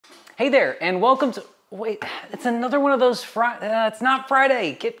Hey there, and welcome to, wait, it's another one of those, it's not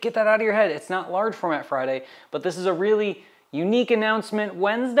Friday. Get that out of your head. It's not large format Friday, but this is a really unique announcement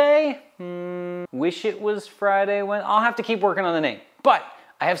Wednesday. Wish it was Friday. I'll have to keep working on the name. But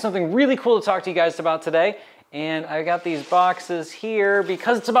I have something really cool to talk to you guys about today, and I got these boxes here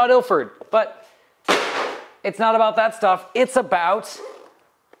because it's about Ilford, but it's not about that stuff. It's about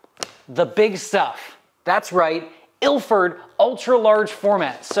the big stuff. That's right. Ilford ultra large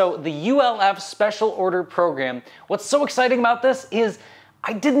format. So the ULF special order program. What's so exciting about this is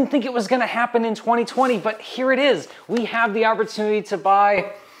I didn't think it was gonna happen in 2020, but here it is. We have the opportunity to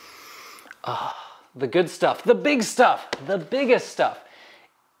buy the good stuff, the big stuff, the biggest stuff.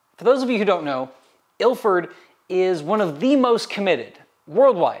 For those of you who don't know, Ilford is one of the most committed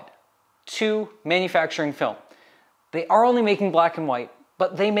worldwide to manufacturing film. They are only making black and white,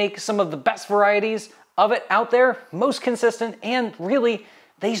 but they make some of the best varieties of it out there, most consistent, and really,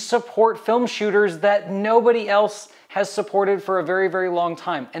 they support film shooters that nobody else has supported for a very, very long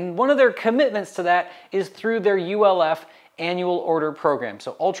time. And one of their commitments to that is through their ULF annual order program,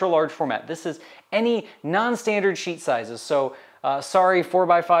 so ultra large format. This is any non-standard sheet sizes. So sorry,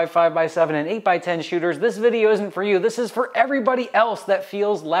 4x5, 5x7, and 8x10 shooters, this video isn't for you. This is for everybody else that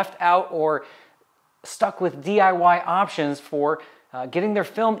feels left out or stuck with DIY options for getting their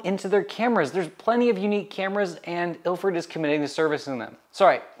film into their cameras. There's plenty of unique cameras, and Ilford is committing to servicing them. So,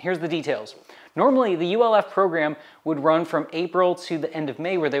 all right, here's the details. Normally, the ULF program would run from April to the end of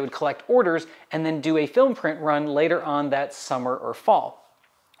May, where they would collect orders and then do a film print run later on that summer or fall.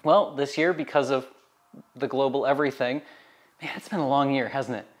 Well, this year, because of the global everything, man, it's been a long year,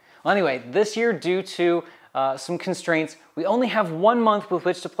 hasn't it? Well, anyway, this year, due to some constraints, we only have 1 month with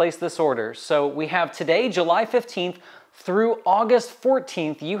which to place this order. So we have today, July 15th, through August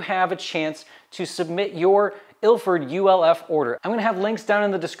 14th, you have a chance to submit your Ilford ULF order. I'm gonna have links down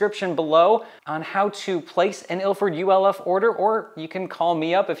in the description below on how to place an Ilford ULF order, or you can call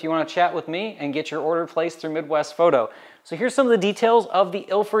me up if you wanna chat with me and get your order placed through Midwest Photo. So here's some of the details of the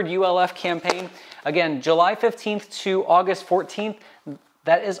Ilford ULF campaign. Again, July 15th to August 14th,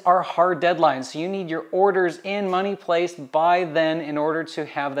 that is our hard deadline. So you need your orders in, money placed by then in order to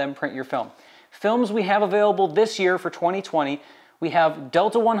have them print your film. Films we have available this year for 2020, we have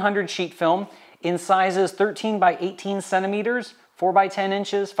Delta 100 sheet film in sizes 13 by 18 centimeters, 4 by 10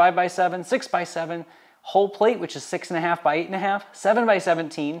 inches, 5 by 7, 6 by 7, whole plate, which is 6.5 by 8.5, 7 by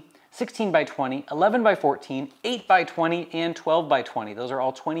 17, 16 by 20, 11 by 14, 8 by 20, and 12 by 20. Those are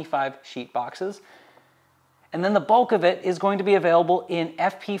all 25 sheet boxes. And then the bulk of it is going to be available in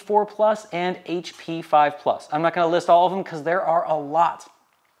FP4 Plus and HP5 Plus. I'm not gonna list all of them because there are a lot.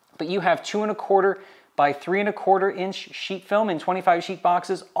 But you have 2¼ by 3¼ inch sheet film in 25 sheet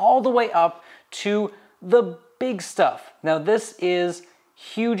boxes, all the way up to the big stuff. Now this is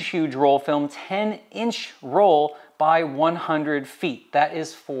huge, huge roll film, 10-inch roll by 100 feet. That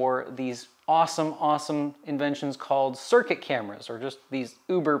is for these awesome, awesome inventions called circuit cameras, or just these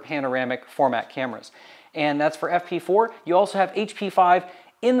uber panoramic format cameras. And that's for FP4. You also have HP5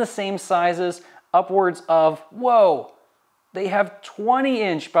 in the same sizes, upwards of, whoa, they have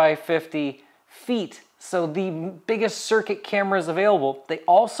 20-inch by 50 feet. So the biggest circuit cameras available. They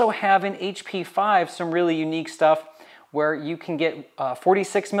also have in HP5 some really unique stuff where you can get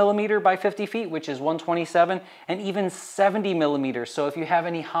 46 millimeter by 50 feet, which is 127, and even 70 millimeters. So if you have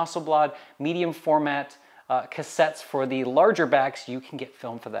any Hasselblad medium format cassettes for the larger backs, you can get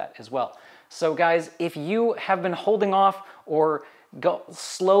film for that as well. So guys, if you have been holding off or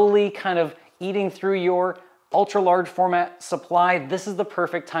slowly kind of eating through your ultra large format supply, this is the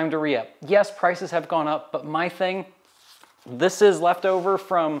perfect time to re-up. Yes, prices have gone up, but my thing, this is leftover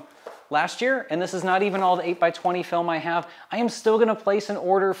from last year, and this is not even all the 8x20 film I have. I am still gonna place an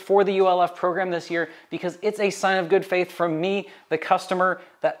order for the ULF program this year because it's a sign of good faith from me, the customer,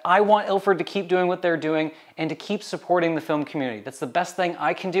 that I want Ilford to keep doing what they're doing and to keep supporting the film community. That's the best thing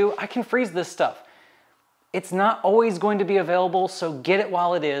I can do. I can freeze this stuff. It's not always going to be available, so get it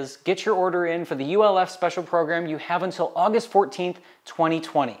while it is. Get your order in for the ULF special program. You have until August 14th,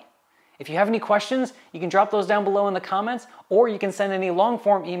 2020. If you have any questions, you can drop those down below in the comments, or you can send any long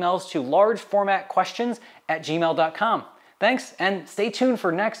form emails to largeformatquestions@gmail.com. Thanks, and stay tuned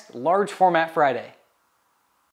for next Large Format Friday.